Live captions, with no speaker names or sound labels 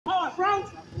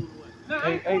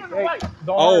Hey.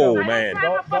 Oh, man.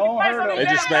 Don't hurt him. They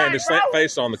just slammed his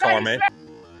face on the car, man.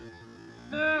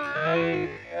 Hey.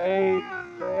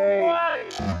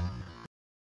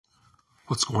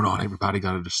 What's going on, everybody?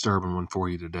 Got a disturbing one for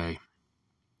you today.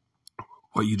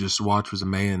 What you just watched was a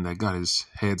man that got his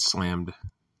head slammed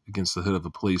against the hood of a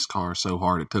police car so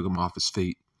hard it took him off his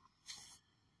feet.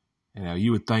 And now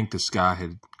you would think this guy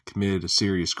had committed a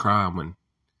serious crime when,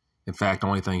 in fact, the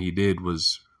only thing he did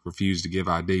was refuse to give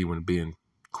ID when being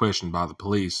questioned by the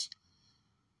police,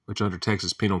 which under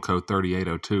Texas Penal Code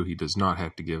 3802, he does not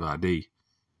have to give ID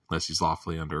unless he's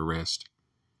lawfully under arrest.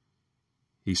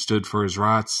 He stood for his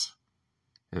rights,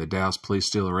 and the Dallas police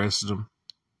still arrested him.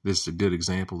 This is a good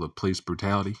example of police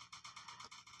brutality.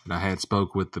 And I had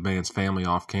spoke with the man's family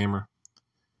off camera.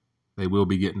 They will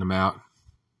be getting him out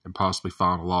and possibly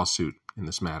filing a lawsuit in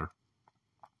this matter.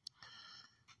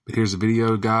 But here's the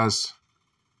video, guys.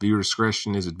 Viewer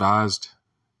discretion is advised.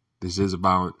 This is a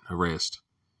violent arrest,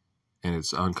 and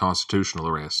it's unconstitutional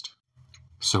arrest.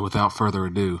 So without further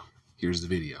ado, here's the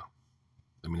video.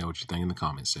 Let me know what you think in the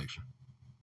comments section.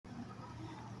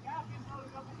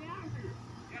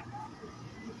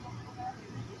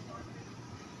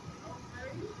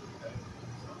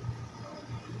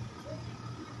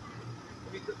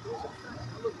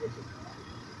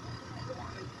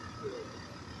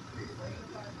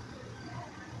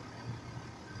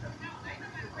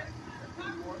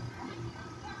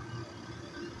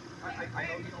 I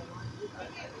know you don't want to do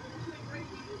that.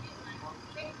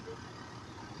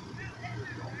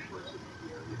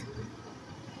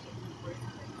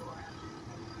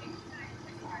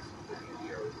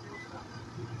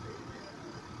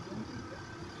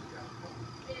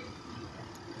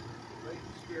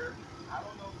 I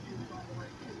don't know if you was on the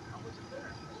right kid. I wasn't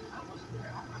there.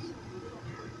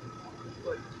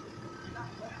 But you're not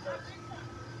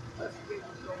investigating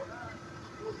what's going on.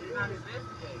 You're not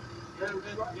investigating. You're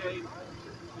investigating.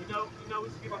 You know, we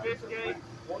should get investigated.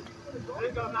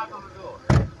 Let's go knock on the door.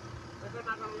 Let's go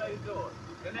knock on the lady's door.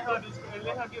 And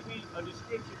let her give me a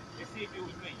description and see if it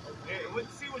was me. And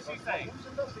see what she say.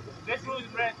 That's really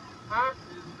right. Huh?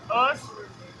 Us?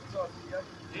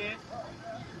 Yes.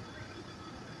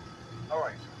 All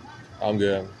right. I'm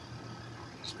good.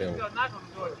 Just go knock on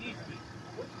the door easily.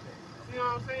 You know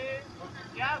what I'm saying?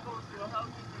 Y'all going through a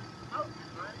whole different house,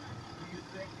 right? Do you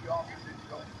think the officer is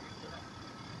going to be there?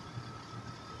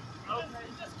 Okay,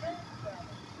 just okay,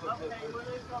 well,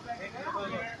 let's go back down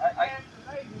here and ask the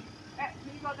lady. Can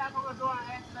you go knock on the door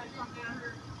and ask the lady come down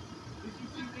here? Did you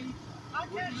see me?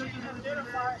 Okay, she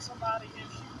identified somebody and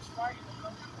she was fighting to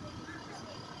come to the police.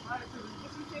 Right, but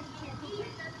she said she can't do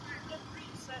that.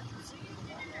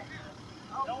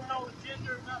 Don't know the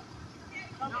gender, nothing.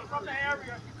 Coming from the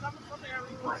area, you're coming from the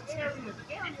area. What area? The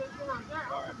area is going down.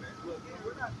 All right, man. Look,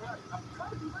 we're not trying.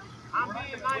 I'm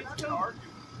being nice too.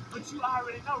 But you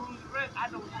already know rules and regs.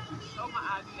 I don't have to show my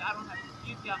ID. I don't have to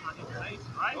give y'all my information,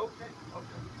 right? Okay.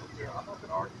 I'm not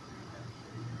gonna argue.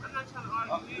 I'm not trying to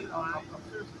argue either, right? I'm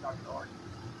seriously not gonna argue.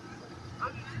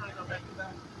 I'm just trying to go back to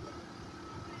that.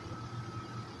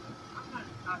 I'm not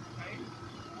intoxicated.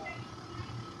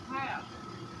 How?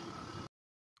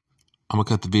 I'm going to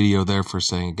cut the video there for a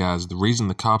second, guys. The reason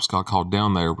the cops got called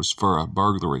down there was for a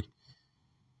burglary.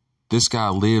 This guy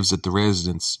lives at the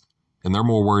residence, and they're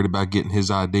more worried about getting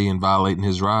his ID and violating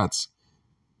his rights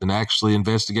than actually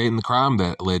investigating the crime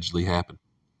that allegedly happened.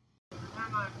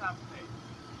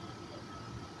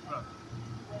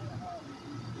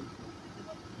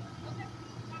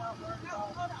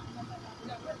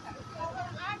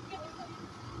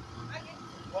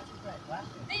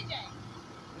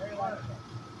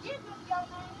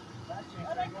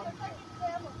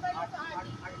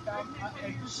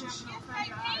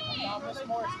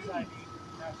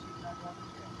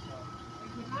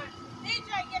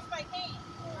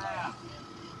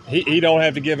 He don't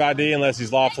have to give ID unless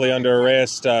he's lawfully under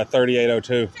arrest.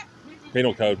 3802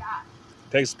 Penal Code.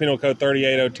 Texas Penal Code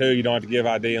 3802. You don't have to give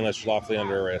ID unless you're lawfully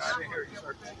under arrest.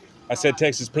 I said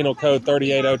Texas Penal Code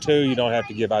 3802. You don't have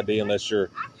to give ID unless you're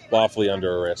lawfully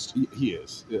under arrest. He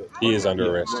is. He is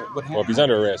under arrest. Well, if he's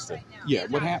under arrest, then. Yeah,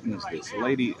 what happened is this. A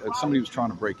lady, somebody was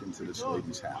trying to break into this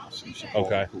lady's house, and she called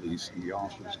the police, and the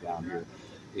officer's down here,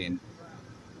 and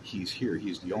he's here.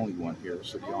 He's the only one here,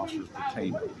 so the officer's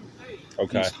detained him.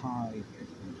 Okay. He's high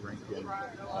and drinking.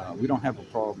 We don't have a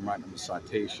problem writing him a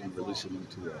citation, releasing him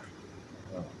to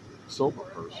a sober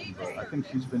person, but I think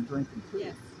she's been drinking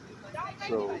too.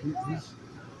 So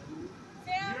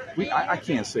I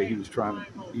can't say he was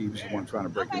the one trying to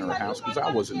break into her house because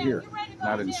I wasn't here and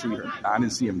I didn't see her. I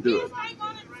didn't see him do it.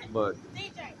 But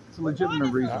It's a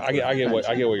legitimate reason. I get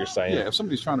what you're saying. Yeah, if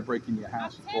somebody's trying to break into your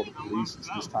house and call the police, it's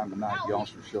this time of night, the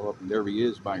officers show up and there he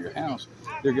is by your house,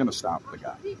 they're going to stop the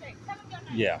guy.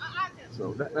 Yeah.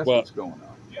 So that's what's going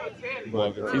on.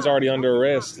 Well, if he's already under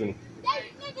arrest, then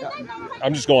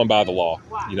I'm just going by the law.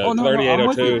 You know,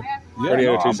 3802.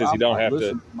 3802 says you don't have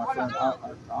to. My friend,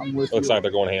 I'm with looks you. like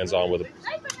they're going hands on with him.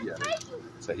 Yeah.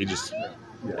 So he just.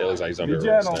 Yeah. It looks like he's under Be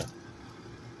arrest gentle. now.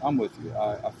 I'm with you.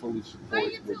 I fully support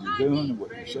what you're doing and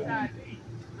what you're saying.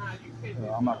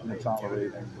 I'm not going to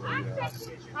tolerate anybody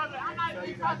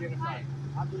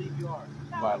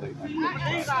violating.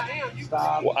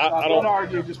 Stop. Well, Stop. Don't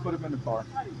argue. Just put him in the car.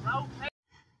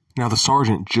 Now, the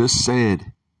sergeant just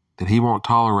said that he won't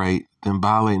tolerate them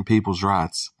violating people's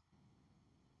rights.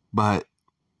 But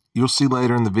you'll see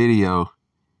later in the video,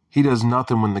 he does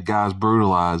nothing when the guy's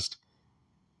brutalized.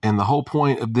 And the whole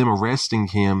point of them arresting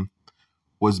him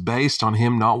was based on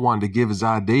him not wanting to give his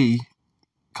ID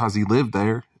because he lived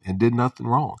there and did nothing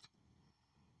wrong.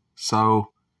 So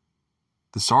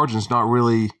the sergeant's not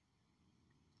really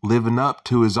living up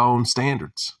to his own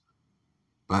standards.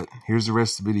 But here's the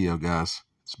rest of the video, guys.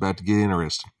 It's about to get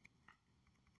interesting.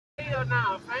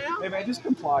 Hey, man, just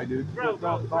comply, dude. Don't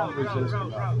resist.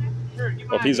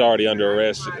 Well, if he's already under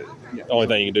arrest, the only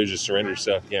thing you can do is just surrender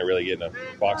yourself. You can't really get in a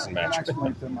boxing match. I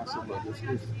explained to him, I said, look, if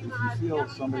you feel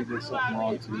somebody did something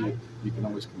wrong to you, you can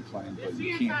always complain, but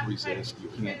you can't resist. You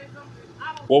can't.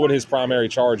 What would his primary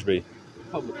charge be?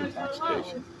 Public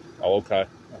intoxication. Oh, okay.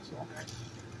 That's all.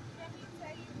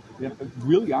 Yeah,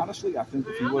 really, honestly, I think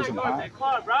if he wasn't high,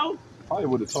 probably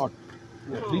would have talked.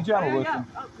 Yeah, be gentle with him.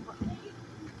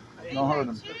 Don't hurt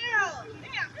him.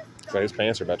 So his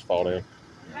pants are about to fall down.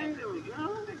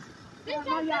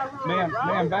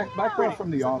 Man, back away from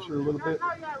the officer a little bit.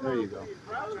 There you go.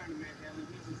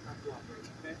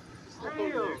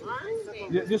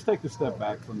 Yeah, just take a step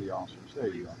back from the officers. There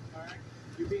you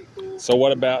go. So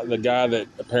what about the guy that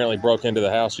apparently broke into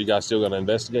the house? You guys still going to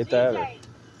investigate that? Or?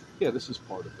 Yeah, this is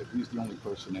part of it. He's the only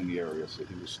person in the area, so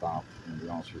he was stopped, and the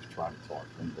officers tried to talk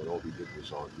to him, but all he did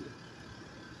was argue.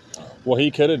 Well, he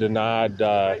could have denied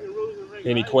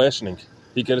any questioning.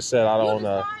 He could have said, "I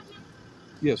don't."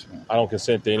 Yes, ma'am. I don't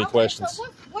consent to any questions.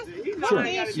 Sure.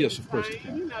 Yes, of course you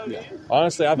can. Yeah.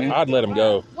 Honestly, I'd let him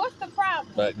go. What's the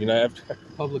problem? But you know, after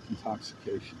Public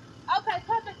intoxication. Okay,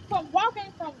 coming from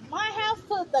walking from my house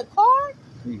to the car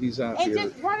He's out and here.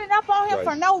 just running up on him Right.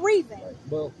 for no reason. Right.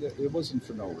 Well, it wasn't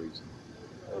for no reason.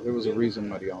 There was a reason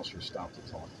why the officers stopped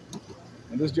to talk to him.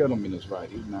 And this gentleman is right.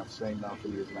 He didn't have to say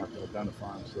nothing. He doesn't have to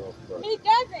identify himself. But, He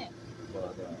doesn't.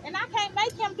 but And I can't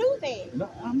make him do that. no,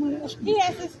 I'm not asking He you.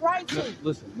 has his right to.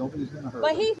 Listen, nobody's going to hurt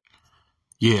But him. he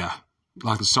Yeah,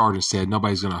 like the sergeant said,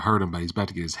 nobody's going to hurt him, but he's about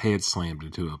to get his head slammed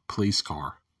into a police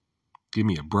car. Give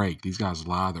me a break. These guys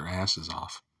lie their asses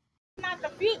off. not the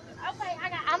fit. Okay,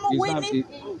 I'm a He's witness.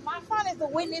 not- My son is a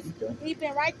witness. Okay. He's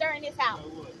been right there in his house.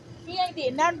 He ain't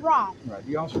did nothing wrong. Right.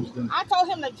 The officers didn't. I told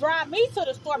him to drive me to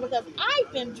the store because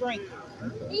I've been drinking.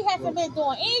 Okay. He hasn't been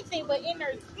doing anything but in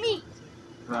there sleep.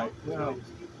 Right. Well,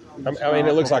 I mean,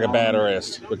 it looks like a bad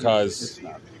arrest because it's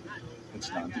not. It's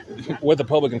not. with the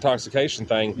public intoxication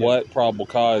thing, what probable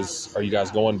cause are you guys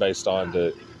going based on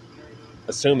to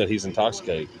assume that he's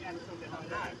intoxicated?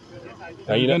 Now,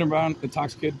 Have you you been know, around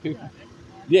intoxicated people?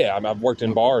 yeah, I've worked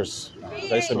in bars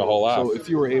basically my whole life. So if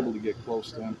you were able to get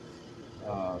close to him,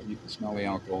 you can smell the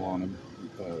alcohol on him.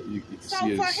 You can So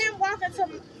see for his, him walking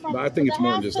from But I think the it's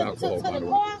more house just to alcohol, to by the the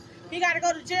way. car, he got to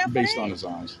go to jail for based that? on his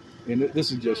eyes. And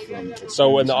this is just from.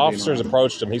 So when the being officers around him.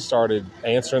 approached him, he started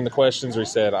answering the questions, or he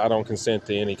said, "I don't consent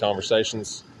to any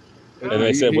conversations." And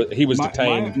they said he was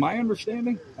detained. My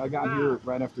understanding, I got here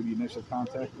right after the initial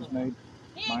contact was made.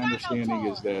 He My ain't got no understanding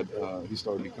choice. is that he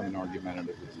started becoming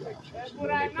argumentative with the officers. And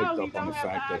then they picked up on the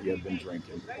fact that he had been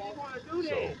drinking.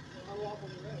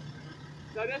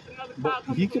 But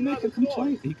he can make a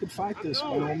complaint. He could fight this by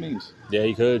all means. Yeah,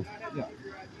 he could. Yeah.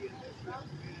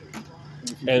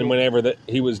 And whenever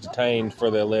he was detained for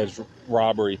the alleged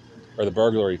robbery or the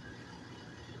burglary,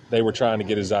 they were trying to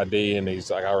get his ID, and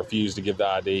he's like, "I refuse to give the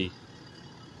ID."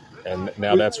 And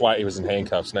now that's why he was in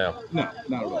handcuffs now. No,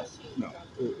 not at all. No.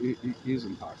 He's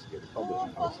intoxicated, public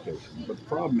intoxication. But the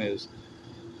problem is,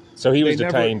 So he was They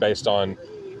never- detained based on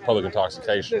public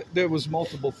intoxication. there was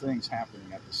multiple things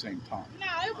happening at the same time. No,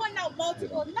 it wasn't no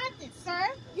multiple nothing, sir.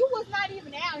 You was not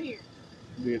even out here.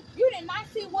 The- You did not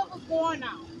see what was going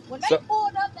on. When they So-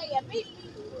 pulled up, they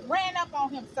immediately ran up on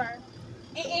him, sir,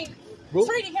 and Well,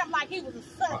 treated him like he was a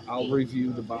suspect. I'll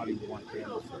review the body one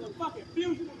camera first.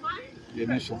 The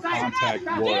initial contact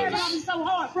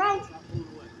was.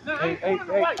 Hey,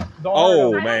 don't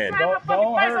Oh hurt him. man,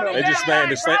 Don't hurt him. they just slammed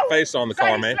his face on the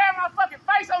car, man.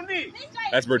 on this.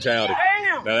 That's brutality.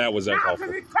 Damn. Now that was uncalled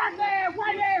Because for. this crack ass,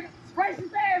 white ass,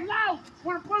 racist ass law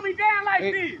want to put me down like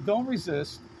Hey, this. don't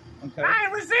resist. Okay. I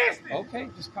ain't resisting. Okay,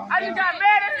 just calm I down. just got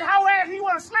mad at his hoe ass. He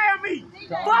want to slam me.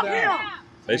 Calm Fuck down. him.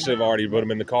 They should have already put him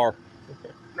in the car.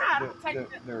 Nah, They're- take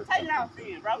it out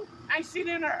then, bro. I ain't shit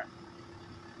in there.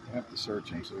 You have to search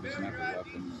him so he doesn't have a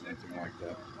weapon or anything like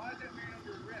that.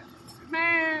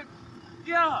 Man,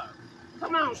 yeah.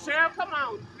 Come on, Sheriff. Come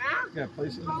on now. Yeah,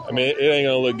 place him. I mean, it ain't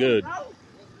gonna look good. Bro,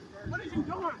 what are you doing,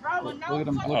 bro? Look at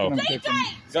him. Look Oh. at him kicking.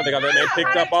 So they got that man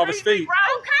picked up off his feet.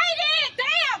 Okay then,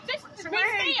 damn, just be still.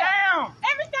 Damn.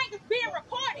 Everything is being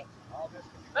recorded.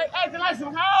 They acting like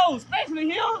some hoes, especially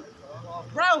him.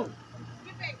 Bro.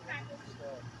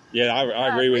 Yeah, I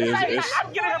agree with you. It's,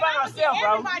 I'm getting it by myself,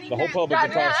 bro. the whole public Goddamn, I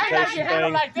ain't got intoxication shit handled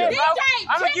thing. like that, bro.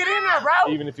 I'm gonna get in there, bro.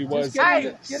 Even if he was,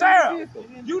 Hey, Sheriff,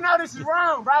 you know this is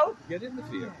wrong, bro. Get in the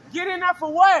field. Get in there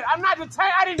for what? I'm not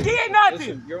detained. I didn't get nothing.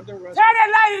 Listen, you're under arrest. Tell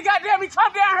that lady, goddamn me,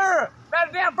 come down here.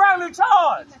 That damn burglary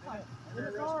charge.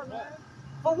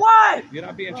 For what? You're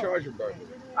not being charged with burglary.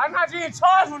 I'm not being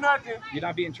charged with nothing. You're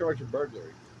not being charged with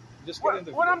burglary. Just get in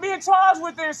the What field. I'm being charged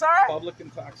with then, sir? Public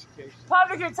intoxication.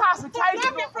 Public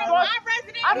intoxication. Walking from my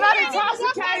residence. I'm not to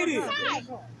intoxicated. outside.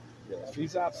 Yeah, if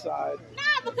he's outside, Nah,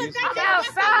 because He's that's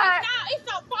outside. Nah, it's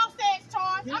a false ass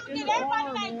charge. I'm gonna get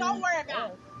everybody name. Don't worry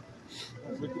about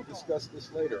it. we can discuss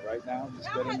this later. Right now, just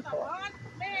Y'all get in have the to car. run.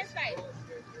 Man, say,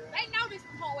 they know this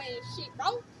whole ass shit,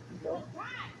 bro. Go.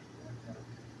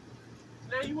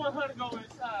 Now you want her to go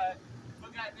inside,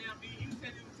 but goddamn me, you said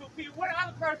it was 2 people. What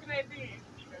other person that did?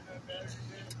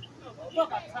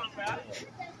 Fuck, I'm talking about.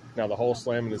 now the whole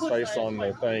slamming his face on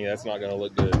the thing, that's not going to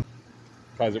look good.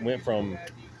 Because it went from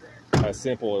a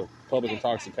simple public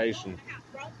intoxication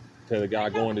to the guy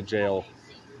going to jail.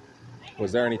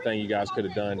 Was there anything you guys could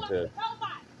have done to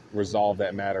resolve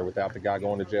that matter without the guy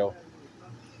going to jail?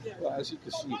 Well, as you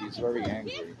can see, he's very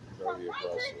angry, very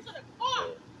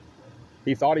aggressive.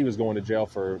 He thought he was going to jail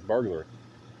for burglary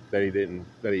that he didn't,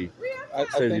 that he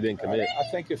said he didn't commit. I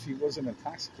think if he wasn't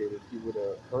intoxicated, he would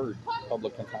have heard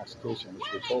public intoxication,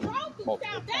 which we told him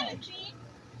multiple times.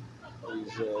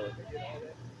 He's,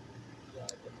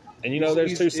 And you know,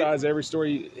 there's He's- two sides to every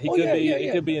story. He Oh, could yeah, be, yeah, he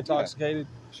yeah. could be intoxicated.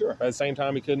 sure. At the same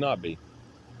time, he could not be.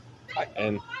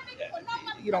 And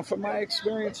You know, from my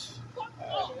experience,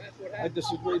 I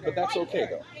disagree, but that's okay,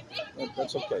 though.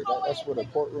 That's okay. That's what a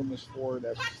courtroom is for.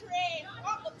 That's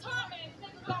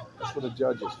what a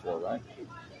judge is for, right?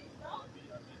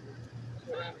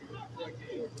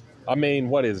 I mean,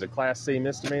 what is it? A Class C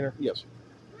misdemeanor? Yes.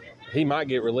 He might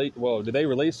get released. Well, did they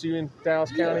release you in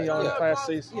Dallas County on Class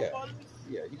C's? Yeah.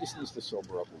 Yeah, he just needs to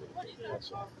sober up a little bit.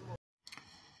 That's all.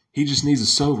 He just needs to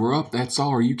sober up. That's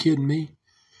all. Are you kidding me?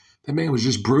 That man was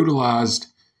just brutalized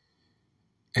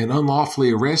and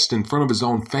unlawfully arrested in front of his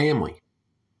own family.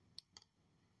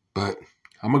 But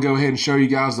I'm going to go ahead and show you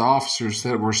guys the officers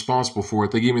that were responsible for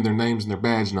it. They gave me their names and their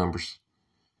badge numbers.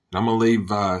 And I'm going to leave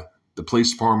the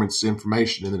police department's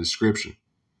information in the description.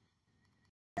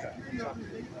 Hey,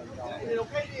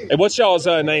 what's y'all's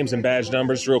names and badge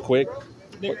numbers, real quick?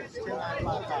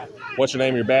 What's your name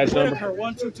and your badge number?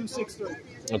 Whitaker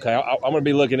 12263. Okay, I'm going to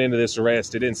be looking into this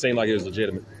arrest. It didn't seem like it was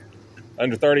legitimate.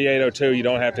 Under 3802, you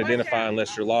don't have to identify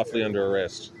unless you're lawfully under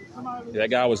arrest. That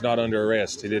guy was not under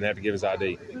arrest. He didn't have to give his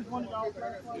ID.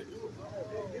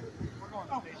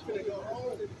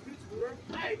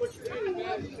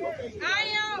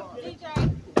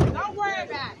 DJ, don't worry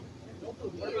about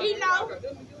it. He know.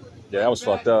 Yeah, that was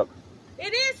fucked up.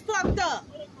 It is fucked up.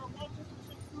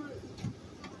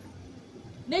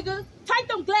 Nigga, take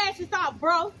them glasses off,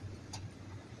 bro.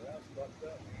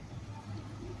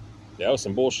 Yeah, that was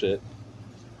some bullshit.